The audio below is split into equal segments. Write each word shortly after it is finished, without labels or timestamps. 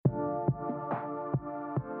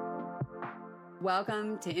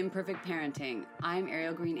Welcome to Imperfect Parenting. I'm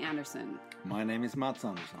Ariel Green Anderson. My name is Mats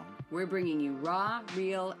Andersson. We're bringing you raw,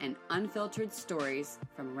 real, and unfiltered stories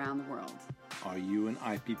from around the world. Are you an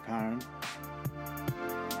IP parent?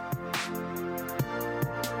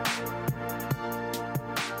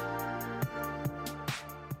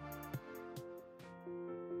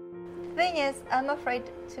 The thing is, I'm afraid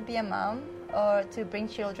to be a mom or to bring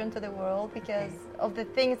children to the world because of the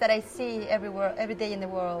things that I see every day in the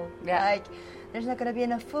world. Yeah. Like, there's not going to be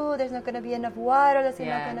enough food, there's not going to be enough water, there's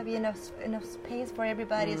not going to be enough space for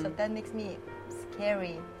everybody. So that makes me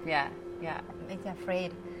scary. Yeah. It makes me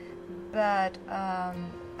afraid. But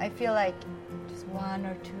I feel like just one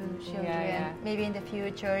or two children, maybe in the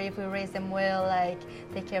future, if we raise them well, like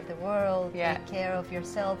take care of the world, take care of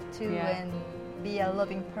yourself too, and be a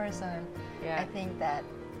loving person. I think that.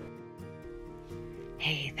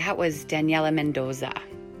 Hey, that was Daniela Mendoza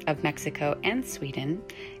of Mexico and Sweden.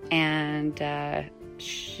 And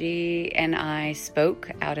she and I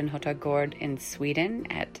spoke out in Hotagård in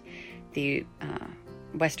Sweden at the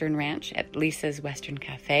Western Ranch at Lisa's Western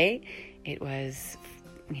Cafe. It was,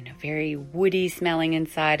 very woody smelling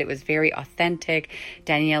inside. It was very authentic.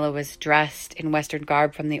 Daniela was dressed in Western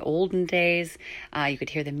garb from the olden days. You could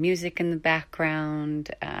hear the music in the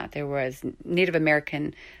background. There was Native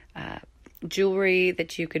American jewelry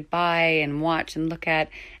that you could buy and watch and look at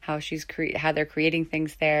how how they're creating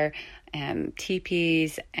things there,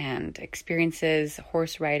 teepees and experiences,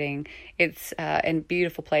 horse riding. It's a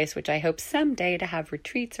beautiful place, which I hope someday to have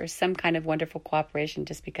retreats or some kind of wonderful cooperation,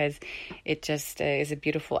 just because it just is a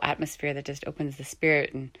beautiful atmosphere that just opens the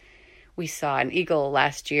spirit. And we saw an eagle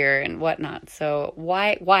last year and whatnot. So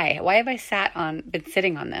why have I been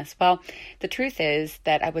sitting on this? Well, the truth is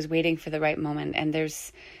that I was waiting for the right moment, and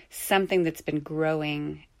there's something that's been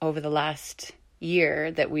growing over the last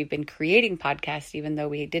year that we've been creating podcasts, even though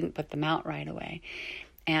we didn't put them out right away.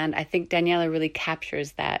 And I think Daniela really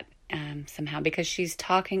captures that somehow, because she's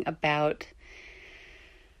talking about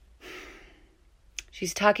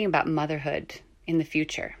motherhood in the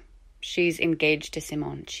future. She's engaged to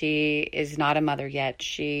Simon. She is not a mother yet.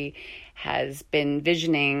 She has been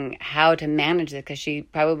visioning how to manage it because she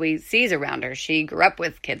probably sees around her. She grew up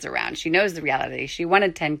with kids around. She knows the reality. She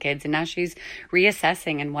wanted 10 kids, and now she's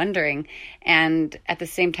reassessing and wondering, and at the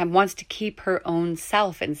same time wants to keep her own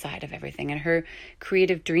self inside of everything, and her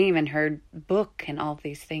creative dream and her book and all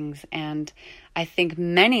these things. And I think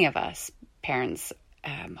many of us parents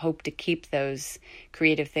hope to keep those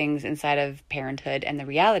creative things inside of parenthood. And the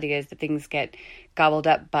reality is that things get gobbled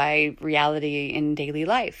up by reality in daily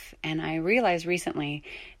life. And I realized recently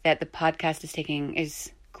that the podcast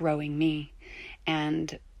is growing me.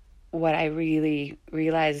 And what I really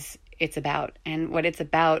realize it's about, and what it's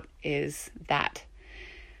about is that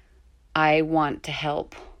I want to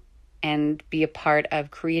help and be a part of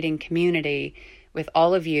creating community with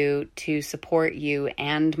all of you to support you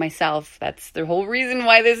and myself. That's the whole reason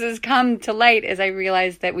why this has come to light, is I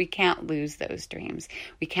realized that we can't lose those dreams.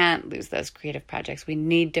 We can't lose those creative projects. We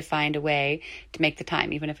need to find a way to make the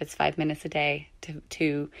time, even if it's 5 minutes a day,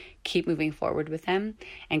 to keep moving forward with them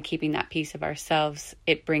and keeping that piece of ourselves.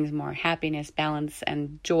 It brings more happiness, balance,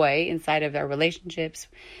 and joy inside of our relationships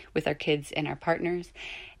with our kids and our partners.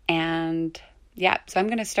 And so I'm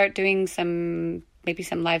going to start doing maybe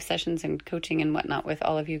some live sessions and coaching and whatnot with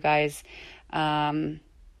all of you guys,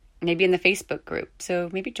 maybe in the Facebook group. So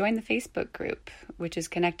maybe join the Facebook group, which is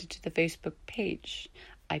connected to the Facebook page,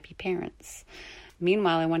 IP Parents.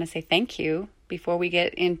 Meanwhile, I want to say thank you. Before we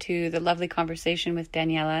get into the lovely conversation with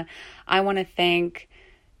Daniela, I want to thank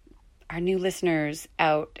our new listeners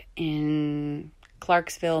out in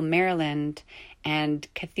Clarksville, Maryland, and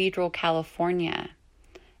Cathedral, California,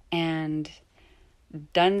 and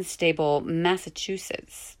Dunstable,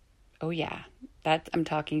 Massachusetts. Oh yeah, I'm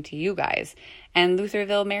talking to you guys. And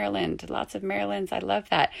Lutherville, Maryland. Lots of Marylands. I love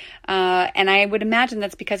that. And I would imagine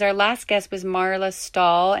that's because our last guest was Marla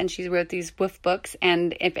Stahl, and she wrote these woof books.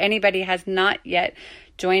 And if anybody has not yet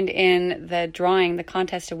joined in the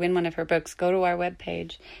contest to win one of her books, go to our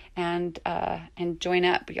webpage and join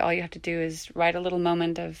up. All you have to do is write a little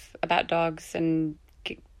moment about dogs and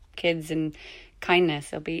kids and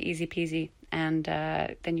kindness. It'll be easy peasy. And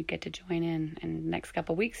then you get to join in the next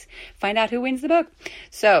couple of weeks, find out who wins the book.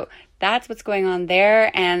 So that's what's going on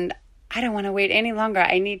there. And I don't want to wait any longer.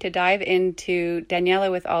 I need to dive into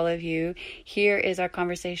Daniela with all of you. Here is our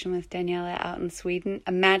conversation with Daniela out in Sweden.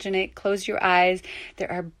 Imagine it. Close your eyes.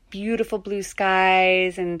 There are beautiful blue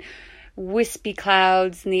skies and wispy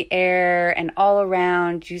clouds in the air. And all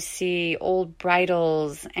around you see old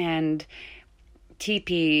bridles and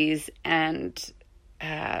teepees and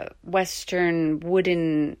Western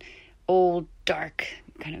wooden old, dark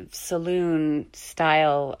kind of saloon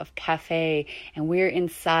style of cafe, and we're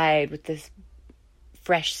inside with this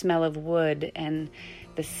fresh smell of wood and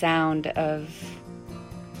the sound of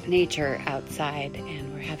nature outside,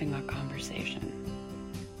 and we're having our conversation.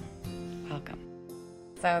 Welcome.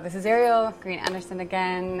 So this is Ariel Green Anderson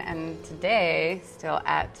again, and today still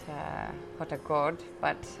at Hotagod,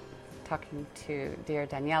 but talking to dear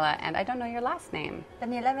Daniela, and I don't know your last name.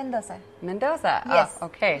 Daniela Mendoza. Mendoza? Yes. Oh,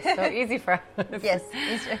 okay, so easy for us. Yes,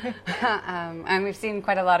 easier. And we've seen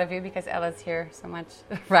quite a lot of you because Ella's here so much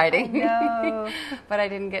writing. No. But I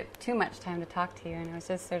didn't get too much time to talk to you, and it was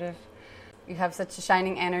just sort of, you have such a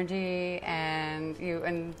shining energy, and you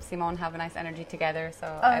and Simone have a nice energy together.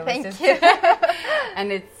 So thank you.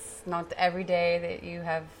 And it's not every day that you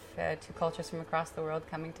have two cultures from across the world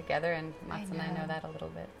coming together, and Mats and I know that a little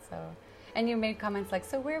bit. So, and you made comments like,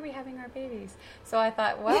 "So where are we having our babies?" So I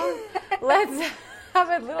thought, well, let's have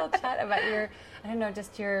a little chat about your, I don't know,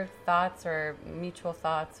 just your thoughts or mutual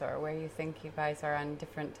thoughts, or where you think you guys are on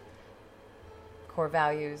different core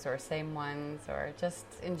values or same ones, or just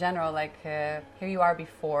in general, like here you are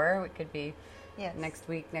before. It could be next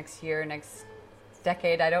week, next year, next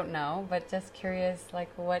decade, I don't know, but just curious, like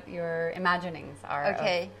what your imaginings are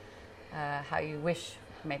of how you wish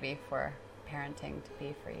maybe for parenting to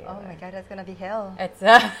be for you. Oh my God, that's gonna be hell. It's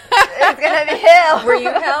It's gonna be hell. Were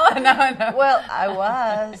you hell? No. Well, I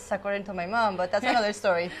was, according to my mom, but that's another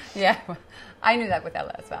story. Yeah, I knew that with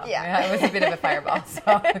Ella as well. Yeah. It was a bit of a fireball.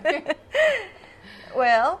 So.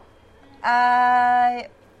 Well,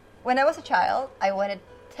 when I was a child, I wanted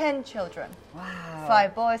 10 children. Wow.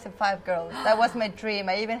 5 boys and 5 girls. That was my dream.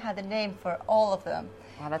 I even had a name for all of them.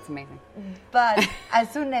 Wow, that's amazing. But as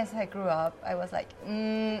soon as I grew up, I was like,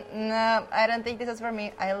 no, I don't think this is for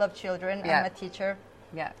me. I love children. Yeah. I'm a teacher.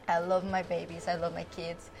 Yeah. I love my babies. I love my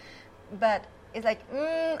kids. But it's like,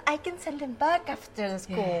 I can send them back after the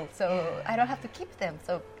school. So I don't have to keep them.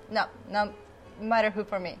 So no motherhood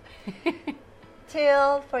for me.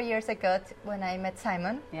 Till 4 years ago, when I met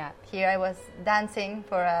Simon. Yeah. Here I was dancing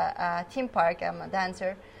for a theme park. I'm a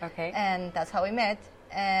dancer. Okay. And that's how we met.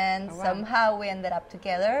 And wow. somehow we ended up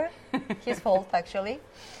together. His fault, actually.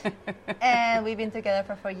 And we've been together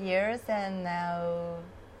for 4 years, and now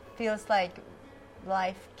feels like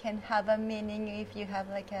life can have a meaning if you have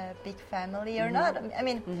like a big family or not. I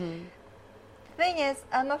mean, the thing is,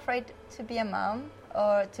 I'm afraid to be a mom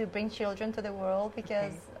or to bring children to the world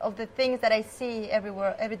because of the things that I see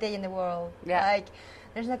every day in the world. Yeah. Like,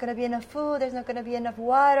 there's not going to be enough food, there's not going to be enough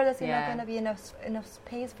water, there's not going to be enough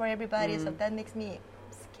space for everybody. So that makes me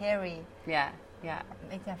scary. Yeah.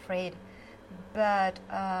 Makes me afraid. But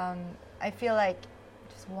I feel like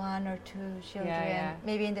just 1 or 2 children,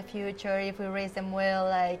 maybe in the future, if we raise them well,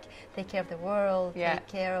 like take care of the world, take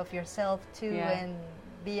care of yourself too, and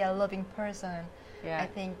be a loving person. I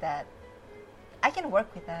think that I can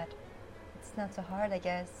work with that. It's not so hard, I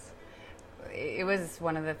guess. It was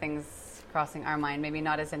one of the things crossing our mind, maybe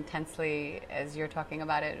not as intensely as you're talking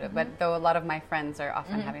about it, but though a lot of my friends are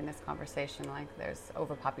often having this conversation, like there's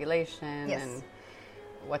overpopulation and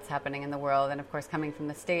what's happening in the world. And of course, coming from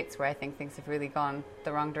the States, where I think things have really gone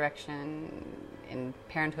the wrong direction in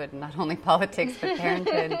parenthood, not only politics, but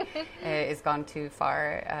parenthood is gone too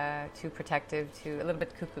far, too protective, a little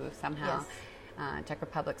bit cuckoo somehow. Yes. Czech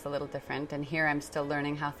Republic's a little different, and here I'm still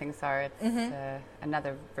learning how things are. It's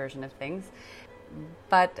another version of things.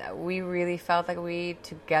 But we really felt like we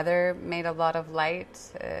together made a lot of light.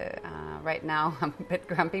 Right now I'm a bit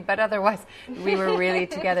grumpy, but otherwise we were really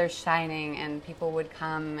together shining, and people would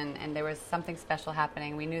come, and there was something special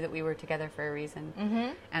happening. We knew that we were together for a reason.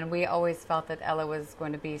 And we always felt that Ella was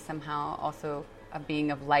going to be somehow also a being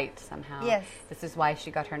of light somehow. Yes. This is why she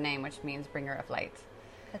got her name, which means bringer of light.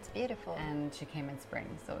 That's beautiful. And she came in spring,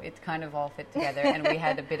 so it kind of all fit together. And we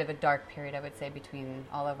had a bit of a dark period, I would say, between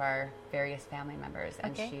all of our various family members,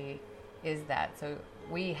 and she is that. So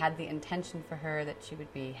we had the intention for her that she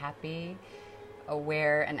would be happy,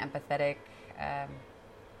 aware, and empathetic,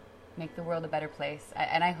 make the world a better place.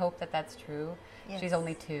 And I hope that that's true. Yes. She's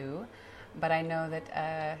only 2, but I know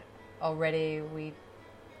that already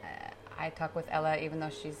I talk with Ella, even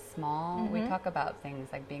though she's small, we talk about things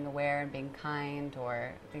like being aware and being kind,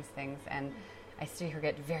 or these things. And I see her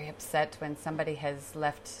get very upset when somebody has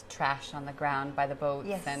left trash on the ground by the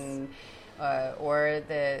boats, and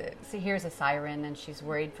here's a siren and she's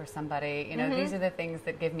worried for somebody. You know, these are the things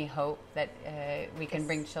that give me hope that we can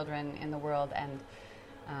bring children in the world and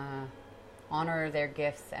honor their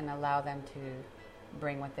gifts and allow them to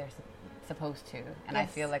bring what they're supposed to. And I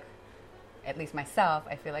feel like, at least myself,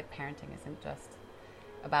 I feel like parenting isn't just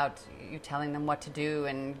about you telling them what to do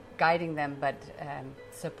and guiding them, but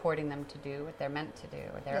supporting them to do what they're meant to do,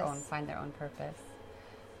 or their own, find their own purpose.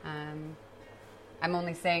 I'm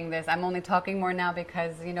only saying this, I'm only talking more now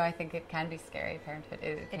because, you know, I think it can be scary, parenthood.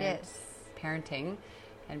 It is. Parenting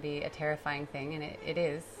can be a terrifying thing, and it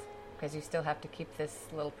is, because you still have to keep this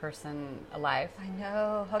little person alive. I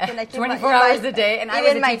know. How can I keep 24 hours a day? And I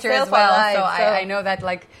was a teacher as well, alive, so I know that,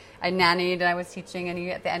 like, I nannied and I was teaching, and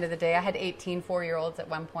at the end of the day, I had 18 4-year-olds at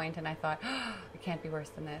one point, and I thought, oh, it can't be worse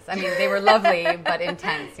than this. I mean, they were lovely, but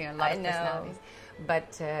intense, you know, a lot of personalities.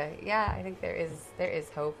 But, yeah, I think there is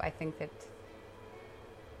hope. I think that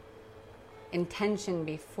intention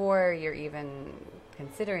before you're even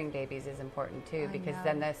considering babies is important too, because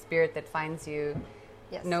then the spirit that finds you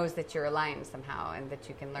knows that you're aligned somehow, and that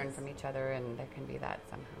you can learn from each other, and there can be that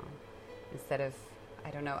somehow, instead of,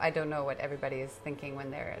 I don't know what everybody is thinking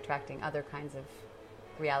when they're attracting other kinds of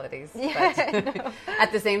realities, but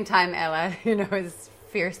at the same time, Ella, you know, is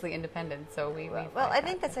fiercely independent, so we I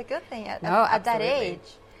think that's a good thing at that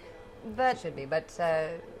age, but it should be. But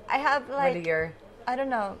I have, like, I don't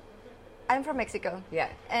know, I'm from Mexico. Yeah.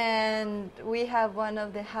 And we have one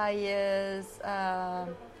of the highest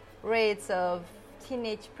rates of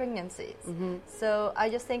teenage pregnancies. Mm-hmm. So I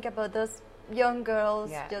just think about those young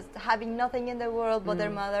girls just having nothing in the world but their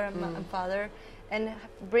mother and father, and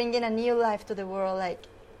bringing a new life to the world, like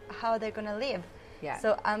how they're going to live. Yeah.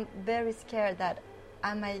 So I'm very scared that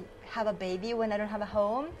I might have a baby when I don't have a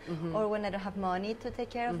home, or when I don't have money to take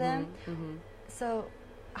care of them. Mm-hmm. So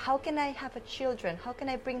how can I have a children? How can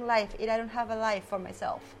I bring life if I don't have a life for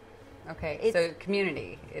myself? Okay, so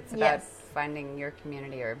community. It's about finding your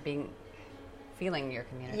community, or feeling your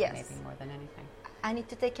community, maybe more than anything. I need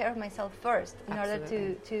to take care of myself first in order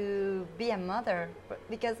to be a mother.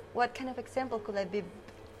 Because what kind of example could I be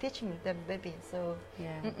teaching the baby? So,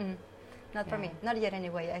 not for me. Not yet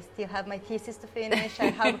anyway. I still have my thesis to finish.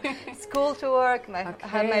 I have school to work. I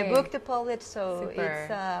have my book to publish. So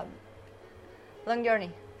it's a long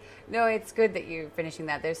journey. No, it's good that you're finishing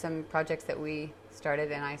that. There's some projects that we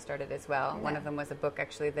started, and I started as well. Yeah. One of them was a book,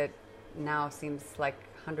 actually, that now seems like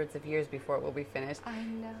hundreds of years before it will be finished. I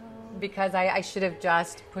know. Because I should have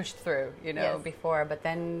just pushed through, you know, before, but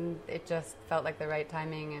then it just felt like the right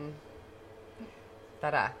timing, and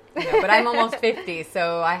ta-da. You know, but I'm almost 50,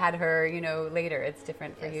 so I had her, you know, later. It's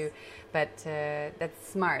different for you. But that's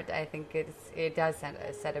smart. I think it does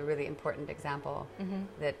set a really important example,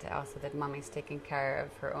 that mommy's taking care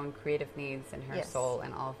of her own creative needs and her soul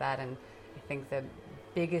and all of that. And I think the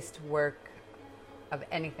biggest work of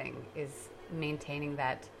anything is maintaining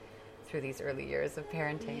that through these early years of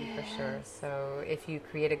parenting, for sure. So if you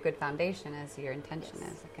create a good foundation, as your intention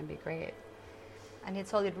is, it can be great. I need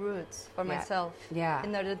solid roots for myself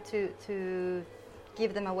in order to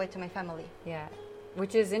give them away to my family. Yeah.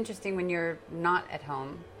 Which is interesting when you're not at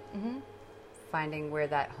home, finding where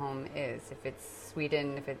that home is. If it's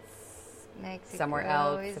Sweden, if it's Mexico, somewhere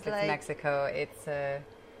else, if it's Mexico, it's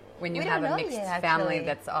when you have a mixed family,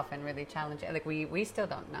 that's often really challenging. Like we still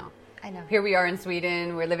don't know. I know. Here we are in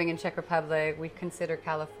Sweden, we're living in Czech Republic, we consider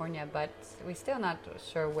California, but we're still not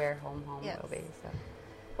sure where home will be. So.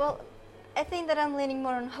 Well, I think that I'm leaning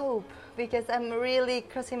more on hope, because I'm really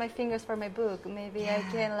crossing my fingers for my book. Maybe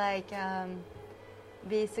I can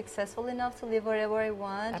be successful enough to live wherever I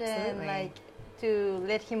want. Absolutely. And to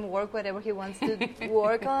let him work whatever he wants to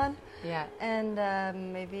work on. Yeah. And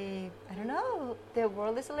maybe, I don't know, the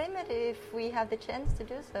world is a limit if we have the chance to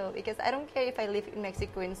do so. Because I don't care if I live in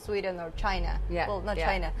Mexico, in Sweden, or China. Yeah. Well, not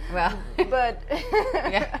China. Well, but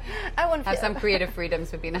I want to have some creative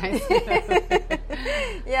freedoms would be nice.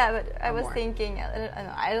 Yeah, but I was thinking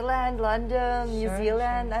Ireland, London, New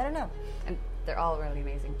Zealand, I don't know. And they're all really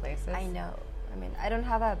amazing places. I know. I mean, I don't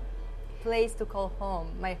have a place to call home.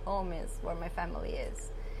 My home is where my family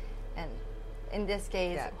is, and in this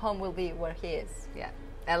case, home will be where he is. Yeah.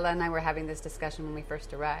 Ella and I were having this discussion when we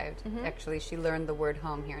first arrived. Actually, she learned the word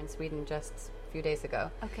home here in Sweden just a few days ago.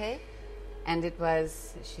 Okay. And it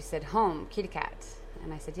was, she said, home, kitty cat.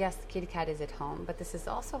 And I said, yes, the kitty cat is at home, but this is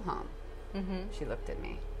also home. She looked at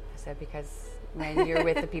me. I said, because when you're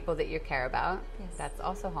with the people that you care about, that's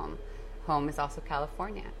also home. Home is also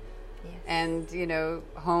California. Yes. And, you know,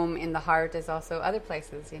 home in the heart is also other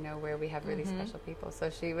places, you know, where we have really special people. So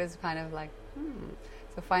she was kind of like,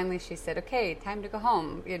 So finally she said, okay, time to go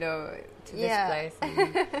home, you know, to this place.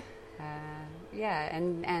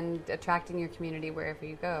 And, and attracting your community wherever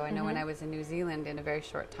you go. I know when I was in New Zealand in a very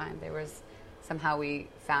short time, there was, somehow we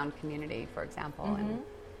found community, for example. And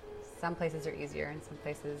some places are easier and some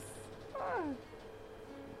places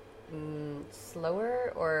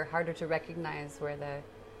slower or harder to recognize where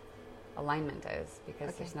alignment is,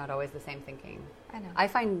 because there's not always the same thinking. I know. I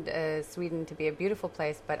find Sweden to be a beautiful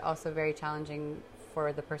place, but also very challenging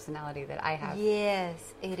for the personality that I have.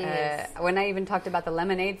 Yes, it is. When I even talked about the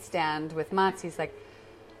lemonade stand with Mats, he's like,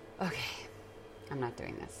 okay, I'm not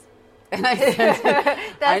doing this. And I said,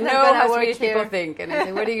 I know how Swedish people think. And I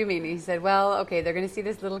said, what do you mean? He said, well, okay, they're going to see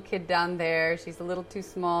this little kid down there. She's a little too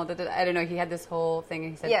small. I don't know. He had this whole thing.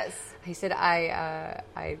 And he said, yes. He said,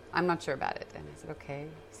 I'm not sure about it. And I said, okay.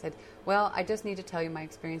 He said, well, I just need to tell you my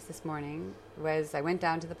experience this morning was I went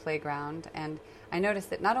down to the playground and I noticed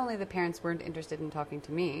that not only the parents weren't interested in talking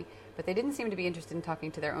to me, but they didn't seem to be interested in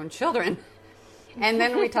talking to their own children. And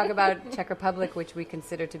then we talk about Czech Republic, which we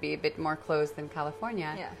consider to be a bit more closed than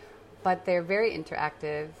California. Yeah. But they're very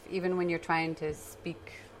interactive, even when you're trying to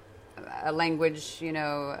speak a language,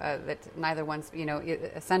 that neither one's,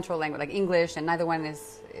 a central language like English, and neither one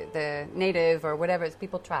is the native or whatever.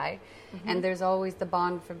 People try, and there's always the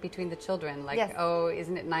bond between the children. Like, yes. Oh,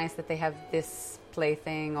 isn't it nice that they have this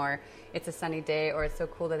plaything, or it's a sunny day, or it's so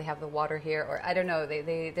cool that they have the water here, or I don't know.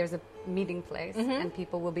 There's a meeting place, and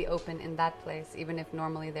people will be open in that place, even if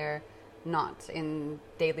normally they're not in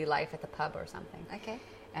daily life at the pub or something. Okay.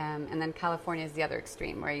 And then California is the other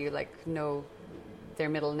extreme, where you know their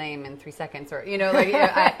middle name in 3 seconds, or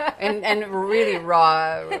and really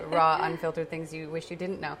raw, unfiltered things you wish you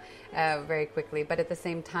didn't know very quickly. But at the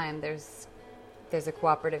same time, there's a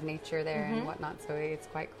cooperative nature there and whatnot, so it's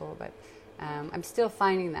quite cool. But I'm still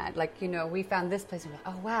finding that, we found this place, and we're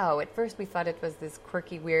like, oh wow! At first we thought it was this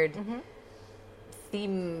quirky, weird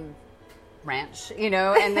theme ranch,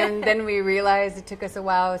 and then we realized it took us a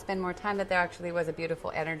while to spend more time that there actually was a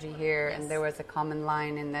beautiful energy here, yes. And there was a common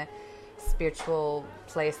line in the spiritual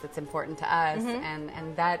place that's important to us,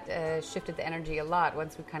 and that shifted the energy a lot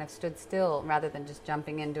once we kind of stood still rather than just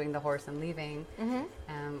jumping in, doing the horse and leaving.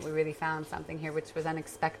 We really found something here which was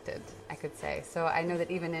unexpected, I could say. So I know that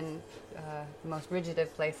even in the most rigid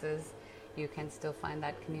of places, you can still find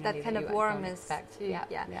that community that kind of warmness too.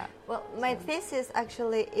 Yeah. Well, my thesis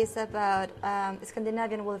actually is about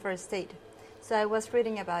Scandinavian welfare state. So I was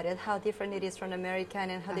reading about it, how different it is from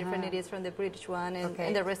American and how different it is from the British one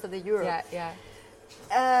and the rest of the Europe.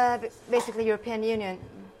 Basically European Union.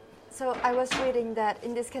 So I was reading that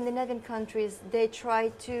in the Scandinavian countries, they try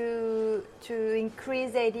to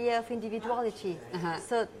increase the idea of individuality.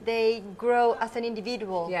 So they grow as an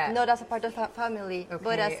individual, not as a part of a family,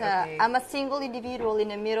 but as I'm a single individual in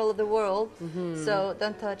the middle of the world, so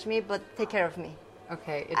don't touch me, but take care of me.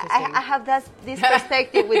 Okay, interesting. I have this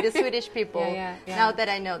perspective with the Swedish people now that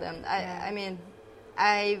I know them. I mean,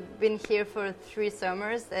 I've been here for 3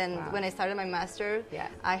 summers, and when I started my master,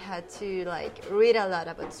 I had to read a lot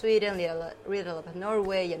about Sweden, read a lot about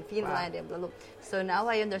Norway and Finland and blah, blah. So now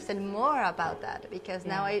I understand more about that, because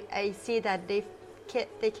now I see that they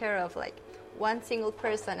take care of one single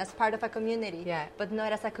person as part of a community, but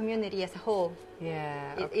not as a community as a whole.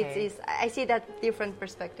 I see that different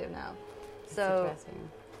perspective now. So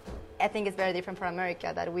I think it's very different from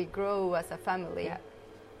America, that we grow as a family.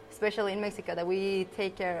 Especially in Mexico, that we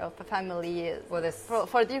take care of a family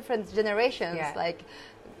for different generations, like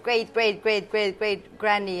great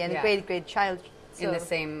granny and great child. So in the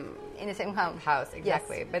same house,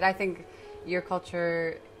 exactly. Yes. But I think your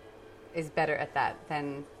culture is better at that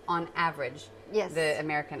than, on average, the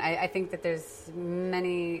American. I think that there's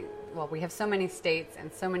we have so many states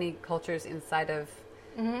and so many cultures inside of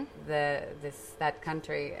that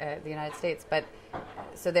country, the United States, but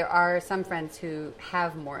so there are some friends who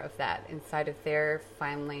have more of that inside of their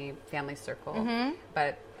family circle,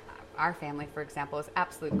 but our family, for example, is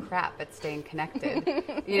absolute crap at staying connected.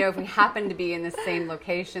 If we happen to be in the same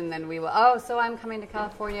location, then we will, so I'm coming to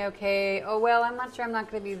California, okay, well, I'm not sure I'm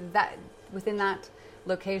not going to be that within that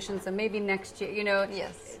location, so maybe next year,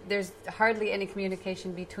 there's hardly any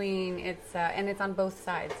communication between. And it's on both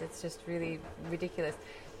sides. It's just really ridiculous.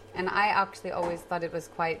 And I actually always thought it was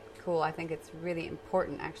quite cool. I think it's really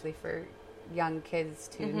important, actually, for young kids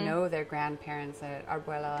to know their grandparents,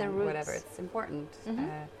 abuela, and whatever. It's important.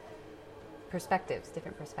 Different perspectives.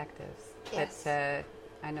 Yes. But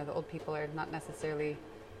I know the old people are not necessarily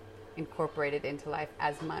incorporated into life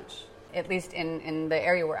as much. At least in the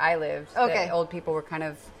area where I lived, the old people were kind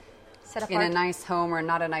of set apart in a nice home or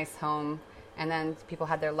not a nice home, and then people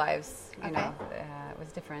had their lives. It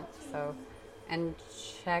was different. So, and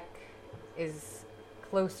Czech is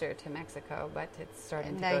closer to Mexico, but it's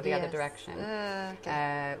starting to go the other direction.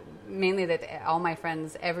 Mainly that all my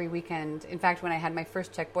friends every weekend. In fact, when I had my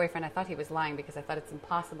first Czech boyfriend, I thought he was lying, because I thought it's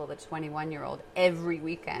impossible that a 21-year-old every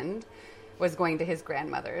weekend was going to his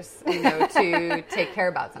grandmother's, to take care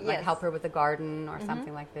about something, like help her with the garden or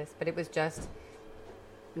something like this. But it was just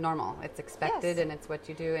normal. It's expected, Yes. and it's what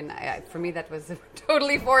you do. And for me, that was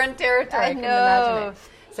totally foreign territory. I couldn't know. imagine it.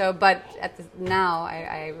 So, but now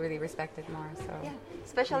I really respect it more. So, yeah.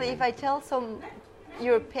 Especially if I tell some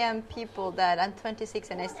European people that I'm 26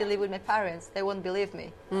 and I still live with my parents, they won't believe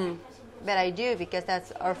me. But I do, because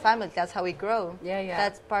that's our family. That's how we grow. Yeah.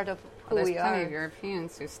 That's part of who there's we plenty are. of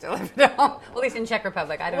Europeans who still live at home. Well, at least in Czech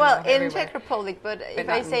Republic. I don't know. Well, in everywhere. Czech Republic, but if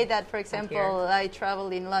not I say in- that, for not example, here. I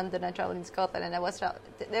traveled in London, I traveled in Scotland, and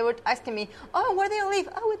they were asking me, "Oh, where do you live?"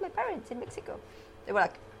 "Oh, with my parents in Mexico." They were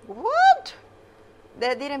like, "What?"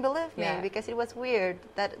 They didn't believe me because it was weird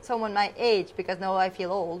that someone my age, because now I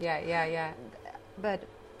feel old. Yeah. But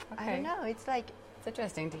I Okay. don't know. It's like, It's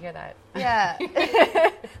interesting to hear that. yeah.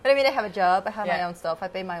 But I mean, I have a job. I have my Yeah. own stuff. I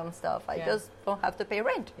pay my own stuff. I just don't have to pay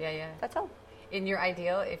rent. Yeah. That's all. In your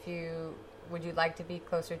ideal, would you like to be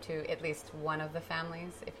closer to at least one of the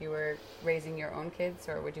families if you were raising your own kids,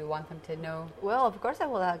 or would you want them to know Well, of course I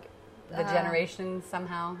will. the generation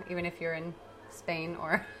somehow, even if you're in Spain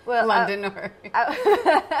or Well, London or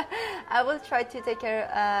I will try to take care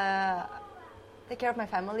of my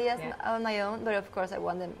family on my own, but of course I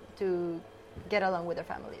want them to get along with their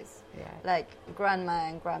families. Yeah. Like grandma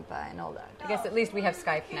and grandpa and all that. I guess at least we have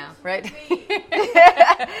Skype now, right?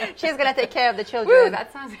 She's gonna take care of the children. Woo,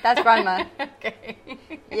 that sounds That's grandma. okay.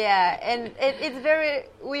 Yeah, and it's very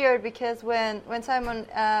weird because when Simon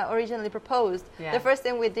originally proposed, the first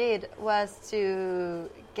thing we did was to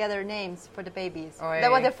gather names for the babies. Oy. That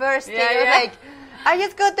was the first thing. Yeah, It was yeah. like, I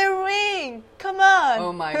just got the ring. Come on.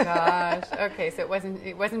 Oh my gosh. Okay, so it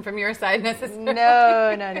wasn't from your side necessarily.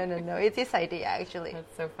 No. It's his idea, actually.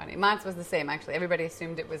 That's so funny. Mats was the same, actually. Everybody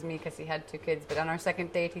assumed it was me because he had 2 kids. But on our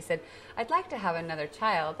second date, he said, "I'd like to have another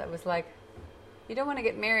child." I was like, "You don't want to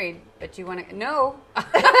get married, but you want to..." No.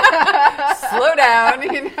 Slow down,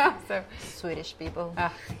 So, Swedish people.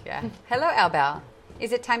 yeah. Hello, Albal.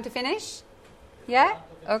 Is it time to finish? Yeah?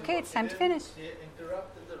 Okay, it's time to finish. She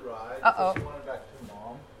interrupted the ride. Uh-oh. So she wanted back to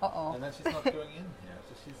mom. Uh-oh. And then she's not going in here.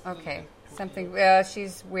 So she's Okay. Something,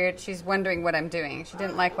 she's weird. She's wondering what I'm doing. She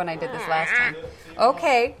didn't like when I did this last time.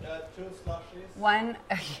 Okay. 2 slushies. One.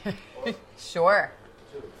 Sure.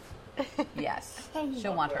 Yes.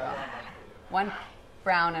 She'll want her own. 1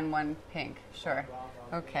 brown and 1 pink. Sure.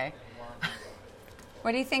 Okay.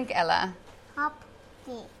 What do you think, Ella?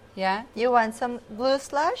 Yeah? You want some blue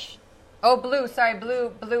slush? Oh, blue. Sorry,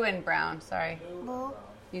 blue and brown. Sorry. Blue.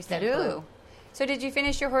 You said Blue. blue. So did you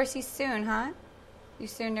finish your horsey soon, huh? You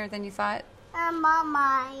sooner than you thought?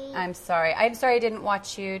 Mama. I'm sorry. I'm sorry I didn't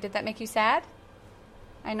watch you. Did that make you sad?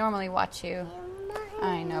 I normally watch you.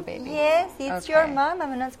 I know, baby. Yes, it's Okay. your mom.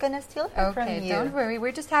 I'm not gonna steal her from Okay, you. don't worry.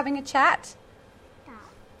 We're just having a chat.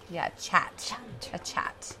 Yeah, chat. A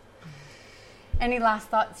chat. Any last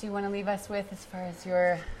thoughts you want to leave us with as far as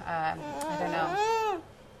your, I don't know,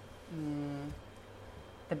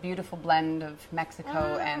 the beautiful blend of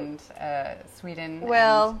Mexico and Sweden?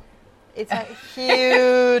 Well, it's a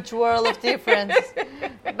huge world of difference.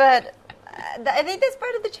 But I think that's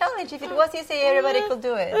part of the challenge. If it was easy, everybody could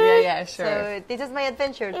do it. Yeah, sure. So this is my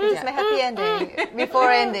adventure. This is my happy ending before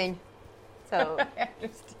ending. So I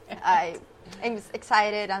understand. I'm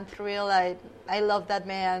excited. I'm thrilled. I love that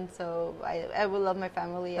man. So I will love my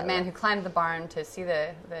family. The man who climbed the barn to see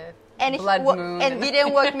the and blood moon. and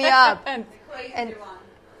didn't wake me up. and And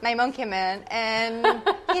my monkey man, and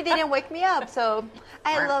he didn't wake me up. So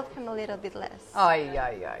I love him a little bit less. Ay.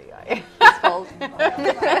 His fault.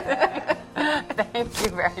 Thank you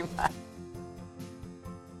very much.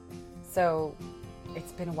 So,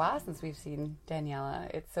 it's been a while since we've seen Daniela.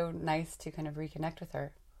 It's so nice to kind of reconnect with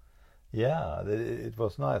her. Yeah, it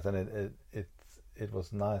was nice, and it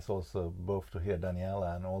was nice also both to hear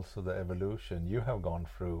Daniela and also the evolution you have gone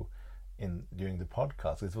through during the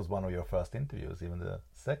podcast. This was one of your first interviews, even the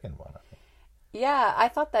second one, I think. Yeah, I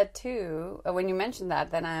thought that too. When you mentioned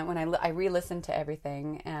that, then I re-listened to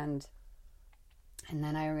everything, and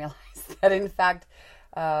then I realized that in fact,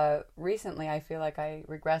 recently I feel like I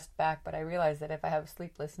regressed back, but I realized that if I have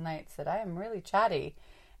sleepless nights, that I am really chatty,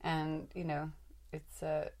 and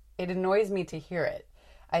it annoys me to hear it.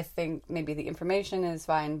 I think maybe the information is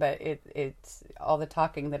fine, but it's all the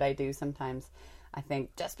talking that I do sometimes. I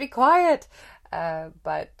think, just be quiet.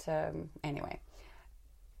 But anyway,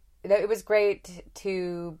 it was great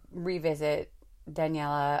to revisit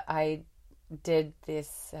Daniela. I did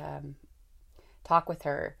this talk with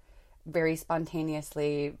her very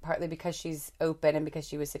spontaneously, partly because she's open and because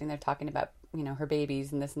she was sitting there talking about, her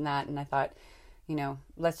babies and this and that. And I thought,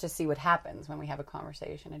 let's just see what happens when we have a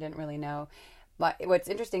conversation. I didn't really know. But what's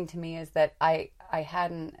interesting to me is that I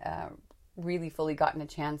hadn't really fully gotten a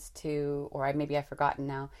chance to, or maybe I've forgotten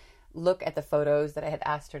now, look at the photos that I had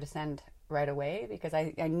asked her to send right away, because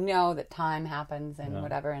I know that time happens and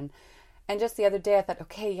whatever. And just the other day I thought,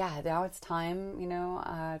 okay, yeah, now it's time,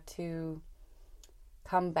 to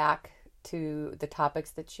come back to the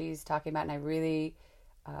topics that she's talking about. And I really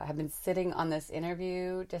have been sitting on this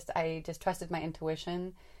interview. I just trusted my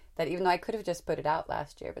intuition that even though I could have just put it out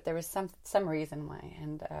last year, but there was some reason why.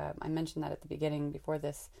 And I mentioned that at the beginning before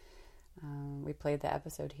this. We played the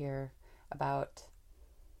episode here about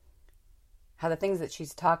how the things that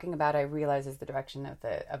she's talking about, I realize is the direction of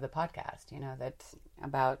the podcast, that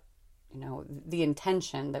about, the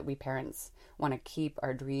intention that we parents want to keep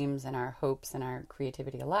our dreams and our hopes and our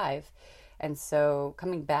creativity alive. And so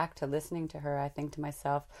coming back to listening to her, I think to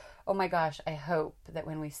myself, oh my gosh, I hope that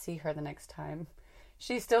when we see her the next time,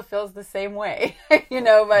 she still feels the same way,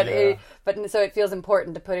 but so it feels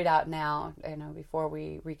important to put it out now, before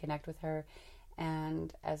we reconnect with her.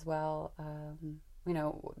 And as well,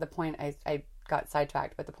 the point, I got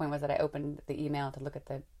sidetracked, but the point was that I opened the email to look at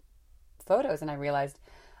the photos, and I realized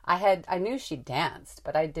I knew she danced,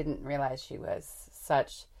 but I didn't realize she was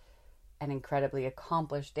such an incredibly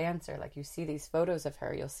accomplished dancer. Like, you see these photos of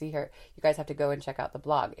her, you'll see her, you guys have to go and check out the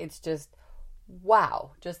blog. It's just,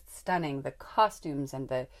 wow, just stunning. The costumes and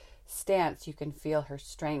the stance, you can feel her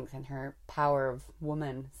strength and her power of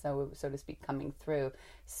woman, so to speak, coming through.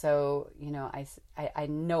 So, I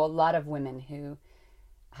know a lot of women who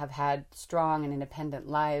have had strong and independent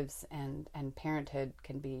lives, and parenthood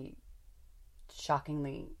can be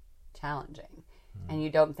shockingly challenging. And you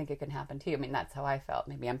don't think it can happen to you. I mean, that's how I felt.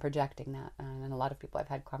 Maybe I'm projecting that. And a lot of people I've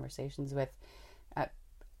had conversations with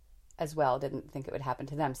as well didn't think it would happen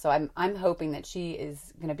to them. So I'm hoping that she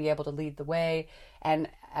is going to be able to lead the way, and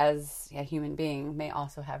as a human being may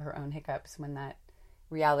also have her own hiccups when that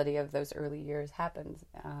reality of those early years happens.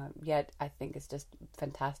 Yet I think it's just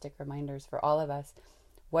fantastic reminders for all of us.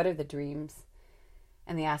 What are the dreams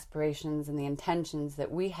and the aspirations and the intentions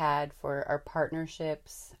that we had for our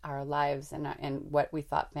partnerships, our lives, and what we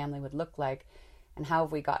thought family would look like, and how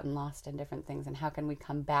have we gotten lost in different things, and how can we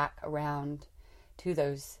come back around to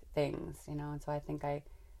those things, And so I think I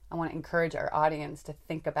want to encourage our audience to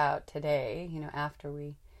think about today, after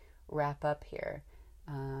we wrap up here,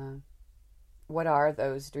 what are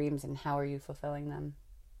those dreams and how are you fulfilling them?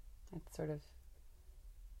 It's sort of,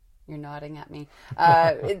 you're nodding at me.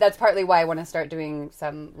 That's partly why I want to start doing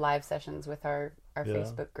some live sessions with our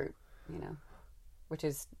Facebook group, which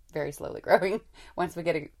is very slowly growing. Once we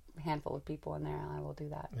get a handful of people in there, I will do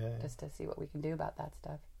that just to see what we can do about that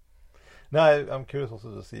stuff. No, I'm curious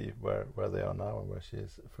also to see where they are now and where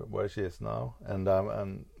she is now, and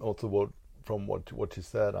also from what she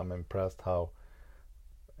said, I'm impressed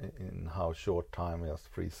in how short time, just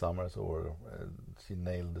 3 summers, or she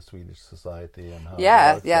nailed the Swedish society and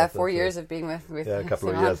how 4 years of being with a couple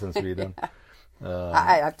of years in Sweden.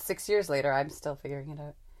 I 6 years later, I'm still figuring it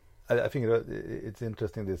out. I think it's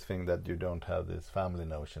interesting, this thing that you don't have this family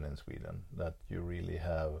notion in Sweden, that you really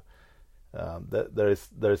have. There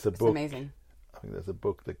is a book. Amazing. I think there's a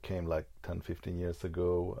book that came like 10-15 years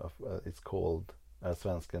ago. It's called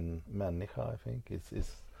Svensken Människa, I think.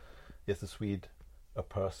 It's a Swede, a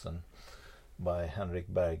person, by Henrik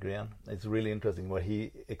Berggren. It's really interesting where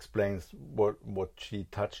he explains what she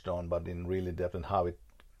touched on, but in really depth, and how it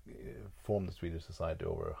formed the Swedish society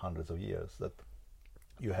over hundreds of years. That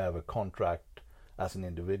you have a contract as an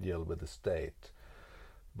individual with the state,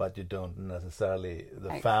 but you don't necessarily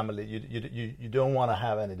family. You don't want to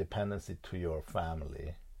have any dependency to your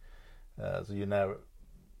family. So you never.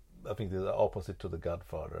 I think they're the opposite to the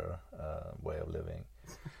Godfather way of living.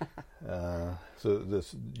 So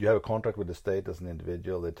you have a contract with the state as an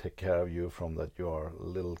individual. They take care of you from that you are a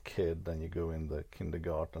little kid, then you go in the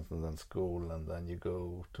kindergarten and then school, and then you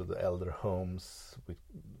go to the elder homes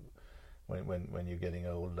when you're getting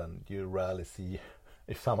old, and you rarely see.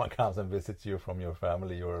 If someone comes and visits you from your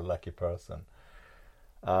family, you're a lucky person.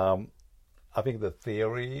 I think the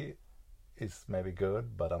theory is maybe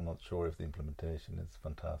good, but I'm not sure if the implementation is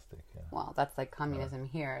fantastic. Yeah. Well, that's like communism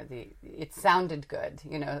here. It sounded good,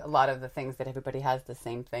 a lot of the things that everybody has the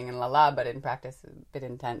same thing and but in practice, a bit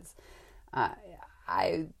intense.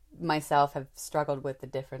 I myself have struggled with the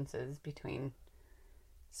differences between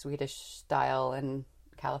Swedish style and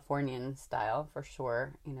Californian style, for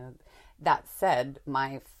sure. That said,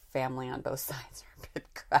 my family on both sides are a bit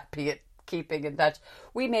crappy at keeping in touch.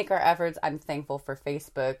 We make our efforts. I'm thankful for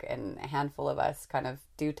Facebook, and a handful of us kind of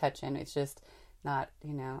do touch in. It's just not,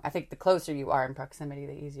 I think the closer you are in proximity,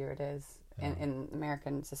 the easier it is. Yeah. In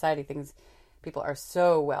American society, people are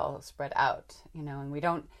so well spread out, and we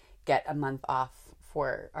don't get a month off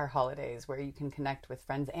for our holidays where you can connect with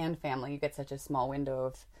friends and family. You get such a small window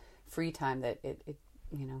of free time that it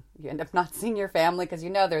you know, you end up not seeing your family because you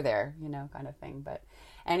know they're there, you know, kind of thing. But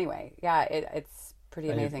anyway, yeah, it's pretty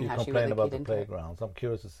amazing how she really complain about keyed the into it. playgrounds. I'm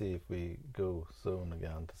curious to see if we go soon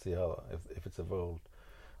again to see how if it's evolved.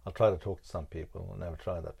 I'll try to talk to some people. I've never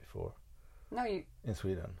tried that before. No, in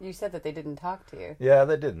Sweden. You said that they didn't talk to you. Yeah,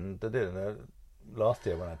 they didn't. Last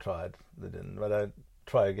year when I tried, they didn't. But I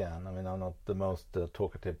try again. I mean, I'm not the most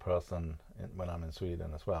talkative person when I'm in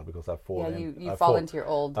Sweden as well, because I fall into your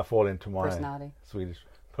old I fall into my personality. Swedish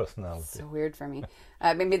personality. So weird for me.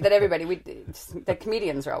 Maybe that everybody, the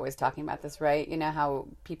comedians are always talking about this, right? You know how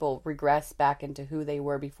people regress back into who they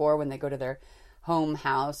were before when they go to their home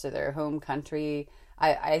house or their home country.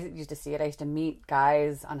 I used to see it. I used to meet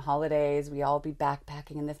guys on holidays. We all be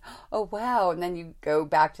backpacking in this. Oh wow! And then you go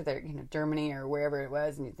back to their, you know, Germany or wherever it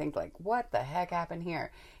was, and you think like, what the heck happened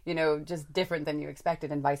here? You know, just different than you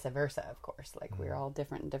expected, and vice versa, of course. Like we're all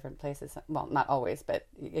different in different places. Well, not always, but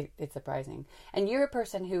it's surprising. And you're a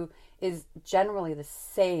person who is generally the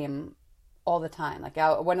same all the time. Like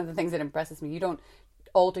one of the things that impresses me, you don't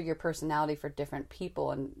alter your personality for different people,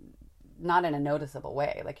 and not in a noticeable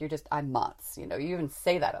way. Like you're just, I'm Mats, you know, you even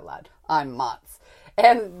say that a lot. I'm Mats.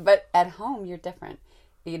 But at home you're different.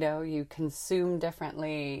 You know, you consume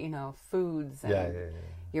differently, you know, foods and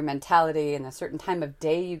your mentality, and a certain time of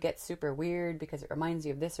day you get super weird because it reminds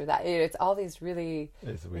you of this or that. It's all these really,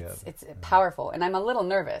 it's weird. It's powerful. And I'm a little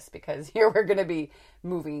nervous because here we're going to be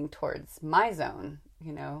moving towards my zone,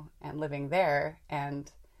 you know, and living there,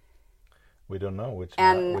 and we don't know which.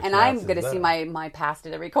 And I'm going to see my past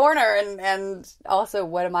at every corner, and also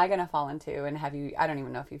what am I going to fall into? And I don't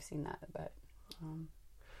even know if you've seen that, but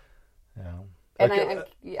yeah. And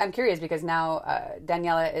I'm curious because now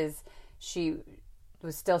Daniela she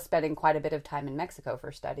was still spending quite a bit of time in Mexico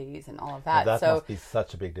for studies and all of that. That must be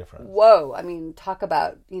such a big difference. Whoa! I mean, talk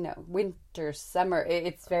about, you know, winter, summer.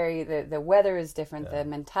 It's very the weather is different. The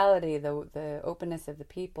mentality, the openness of the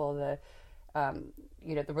people,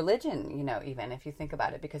 you know, the religion, you know, even if you think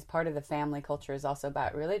about it, because part of the family culture is also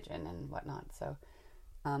about religion and whatnot. So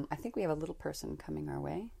I think we have a little person coming our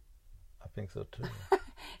way. I think so too. Is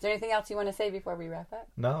there anything else you want to say before we wrap up?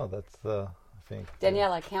 No, that's, I think.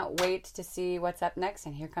 Danielle, I can't wait to see what's up next.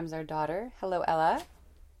 And here comes our daughter. Hello, Ella,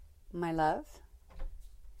 my love.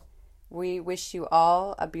 We wish you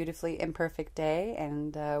all a beautifully imperfect day,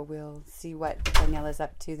 and we'll see what Danielle is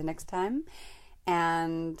up to the next time.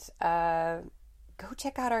 And go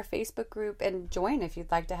check out our Facebook group and join if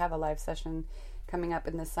you'd like to have a live session coming up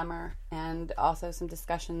in the summer, and also some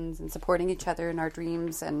discussions and supporting each other in our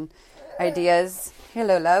dreams and ideas.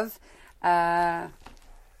 Hello, love. I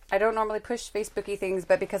don't normally push Facebooky things,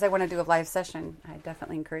 but because I want to do a live session, I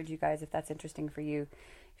definitely encourage you guys, if that's interesting for you,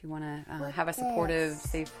 if you want to have a supportive,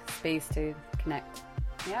 safe space to connect.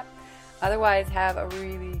 Yep. Otherwise, have a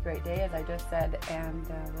really great day, as I just said, and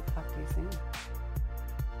we'll talk to you soon.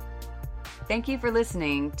 Thank you for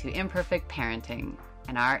listening to Imperfect Parenting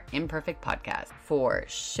and our Imperfect Podcast. For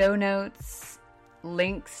show notes,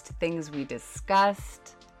 links to things we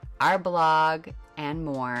discussed, our blog, and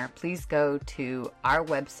more, please go to our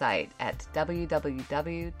website at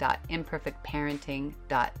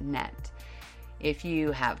www.imperfectparenting.net. If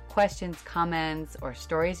you have questions, comments, or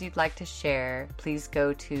stories you'd like to share, please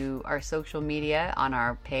go to our social media on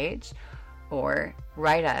our page, or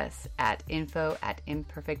write us at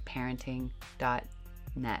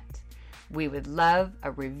info@imperfectparenting.net. We would love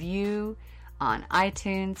a review on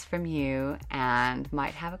iTunes from you, and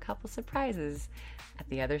might have a couple surprises at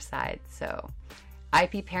the other side. So,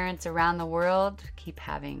 IP parents around the world, keep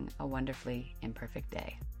having a wonderfully imperfect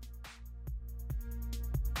day.